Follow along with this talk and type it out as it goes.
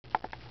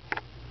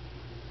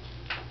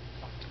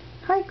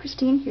Hi,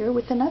 Christine here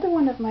with another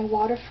one of my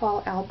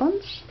waterfall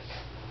albums.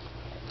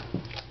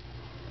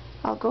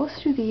 I'll go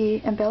through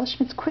the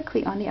embellishments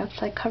quickly on the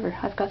outside cover.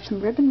 I've got some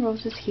ribbon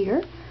roses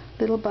here,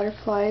 little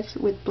butterflies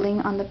with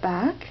bling on the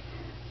back,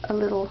 a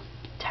little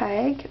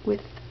tag with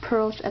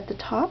pearls at the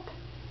top,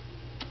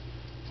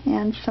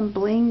 and some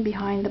bling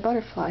behind the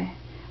butterfly.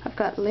 I've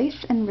got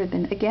lace and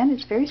ribbon. Again,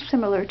 it's very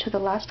similar to the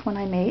last one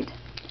I made.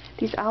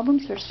 These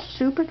albums are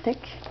super thick.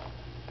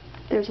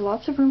 There's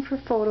lots of room for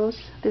photos.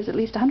 There's at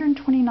least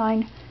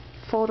 129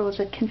 photos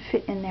that can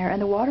fit in there,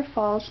 and the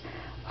waterfalls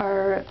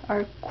are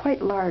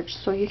quite large,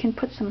 so you can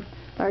put some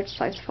large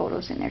size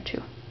photos in there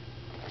too.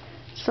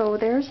 So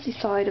there's the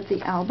side of the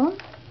album.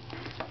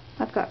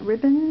 I've got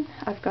ribbon,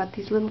 I've got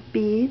these little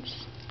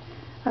beads,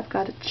 I've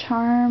got a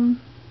charm,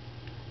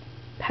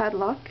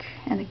 padlock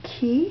and a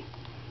key,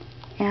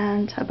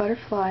 and a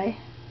butterfly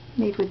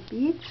made with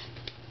beads,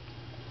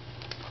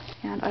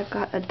 and I've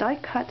got a die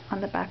cut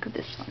on the back of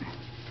this one.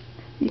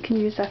 You can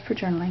use that for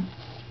journaling.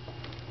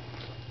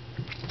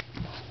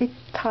 It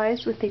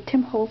ties with a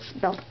Tim Holtz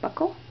belt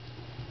buckle.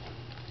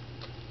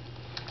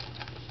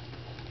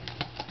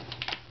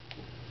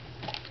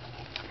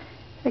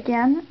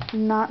 Again,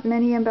 not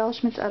many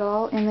embellishments at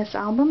all in this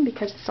album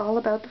because it's all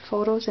about the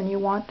photos and you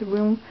want the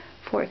room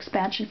for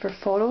expansion for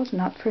photos,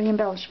 not for the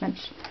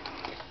embellishments.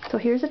 So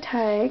here's a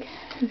tag,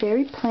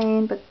 very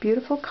plain but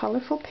beautiful,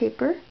 colorful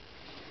paper.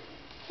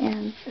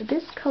 And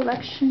this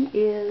collection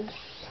is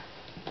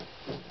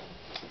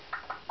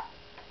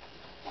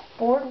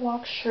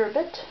Boardwalk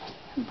Sherbet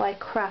by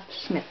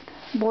Craftsmith.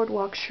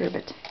 Boardwalk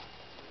Sherbet.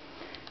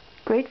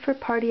 Great for a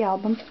party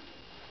album.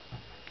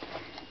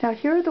 Now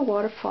here are the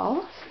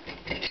waterfalls.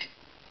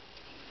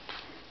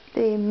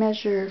 They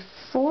measure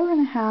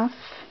 4.5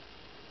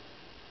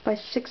 by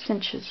 6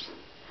 inches.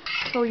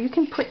 So you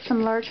can put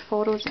some large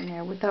photos in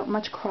there without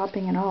much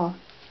cropping at all.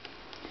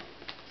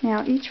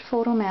 Now each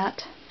photo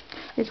mat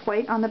is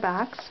white on the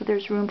back, so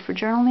there's room for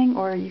journaling,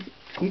 or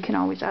you can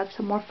always add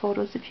some more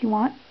photos if you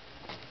want.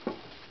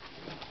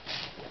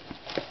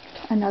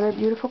 Another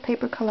beautiful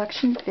paper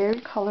collection,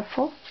 very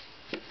colorful.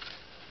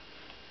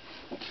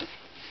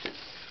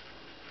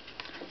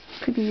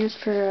 Could be used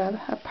for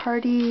a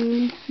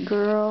party,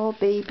 girl,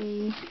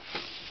 baby.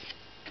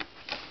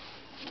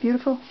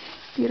 Beautiful,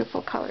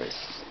 beautiful colors.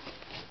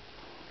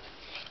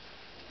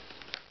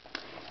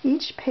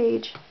 Each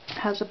page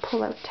has a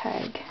pull-out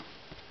tag,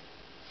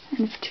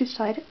 and it's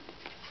two-sided.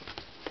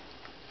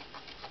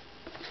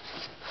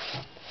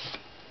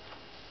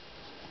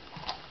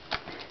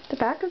 The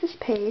back of this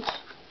page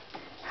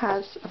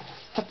has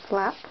a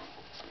flap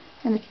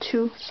and a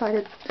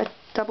two-sided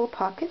double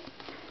pocket,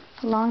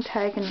 a long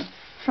tag in the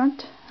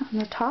front on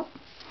the top,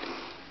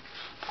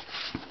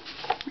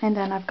 and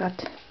then I've got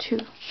two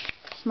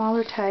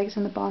smaller tags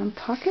in the bottom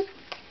pocket,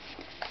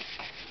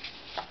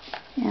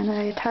 and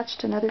I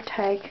attached another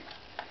tag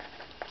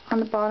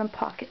on the bottom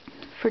pocket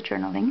for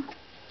journaling.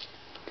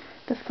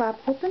 The flap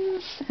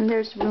opens and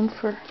there's room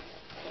for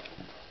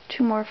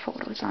 2 more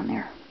photos on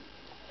there,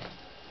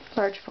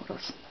 large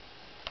photos.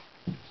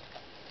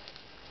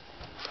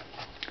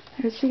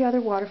 Here's the other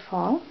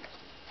waterfall.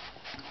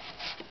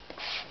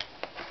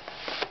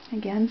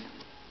 Again,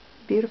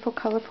 beautiful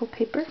colorful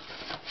paper.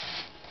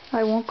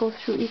 I won't go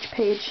through each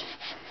page,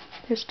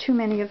 there's too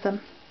many of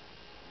them.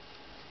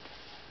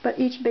 But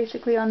each,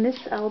 basically on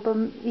this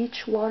album,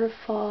 each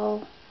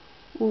waterfall,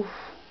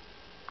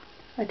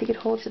 I think it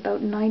holds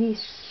about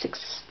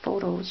 96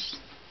 photos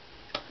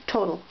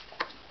total.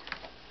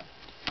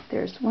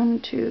 There's 1,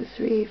 2,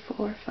 3,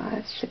 4,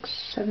 5,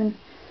 6, 7,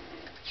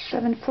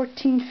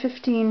 14,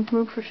 15,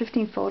 room for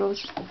 15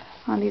 photos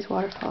on these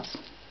waterfalls.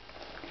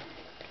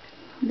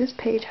 This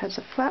page has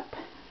a flap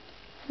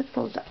that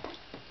folds up.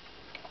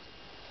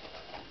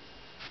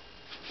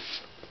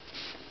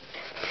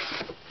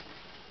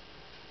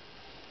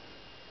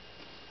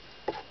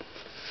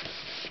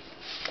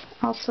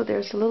 Also,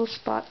 there's a little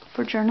spot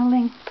for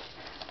journaling,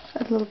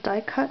 a little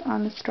die cut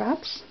on the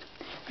straps,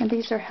 and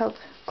these are held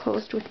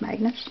closed with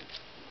magnets.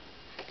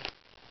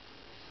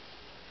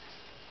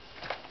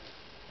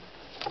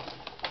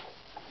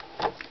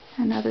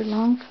 Another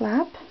long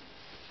flap.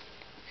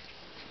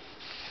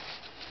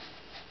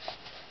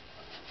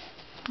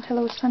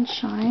 Hello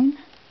Sunshine,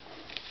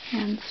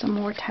 and some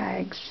more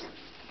tags.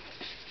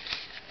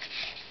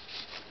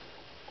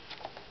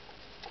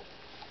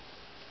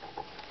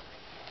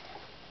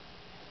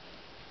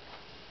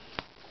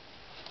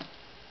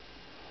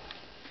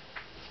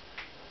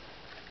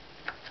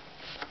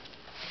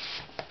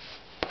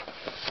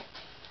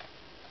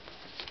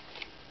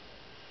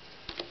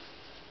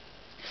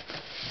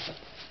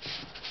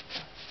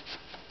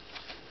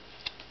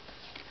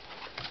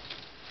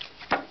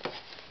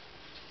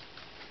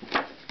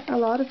 A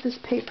lot of this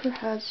paper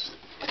has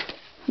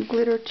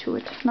glitter to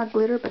it. Not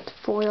glitter, but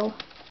foil.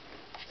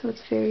 So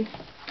it's very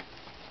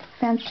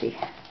fancy.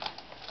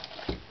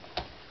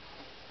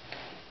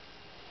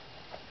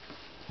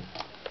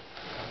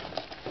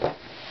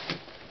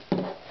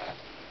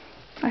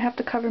 I have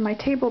to cover my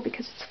table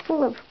because it's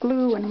full of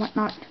glue and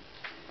whatnot.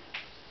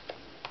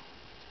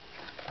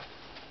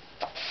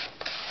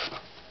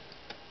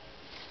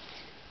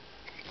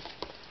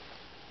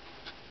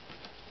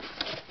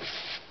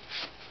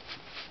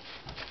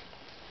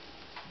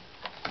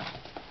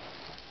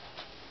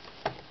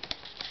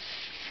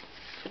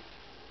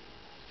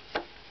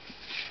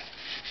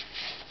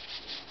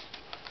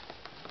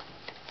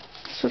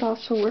 would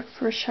also work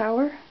for a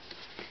shower.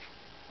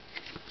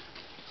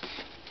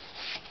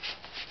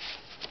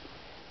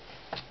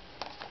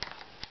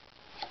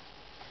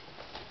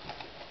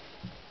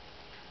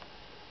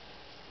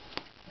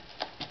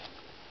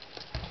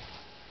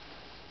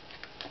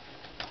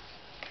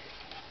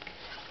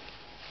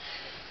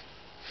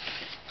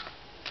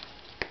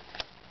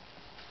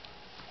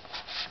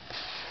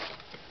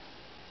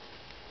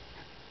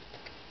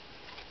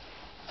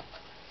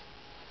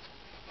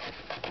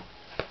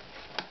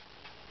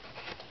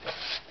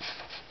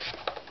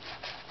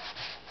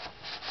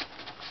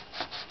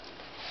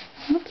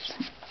 Oops.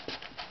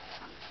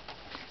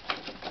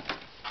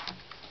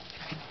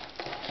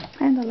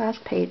 And the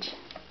last page.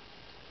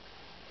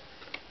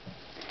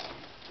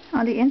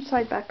 On the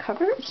inside back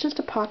cover, it's just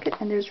a pocket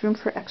and there's room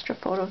for extra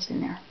photos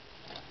in there.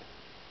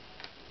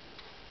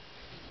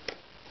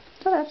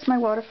 So that's my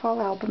waterfall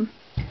album.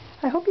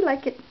 I hope you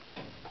like it.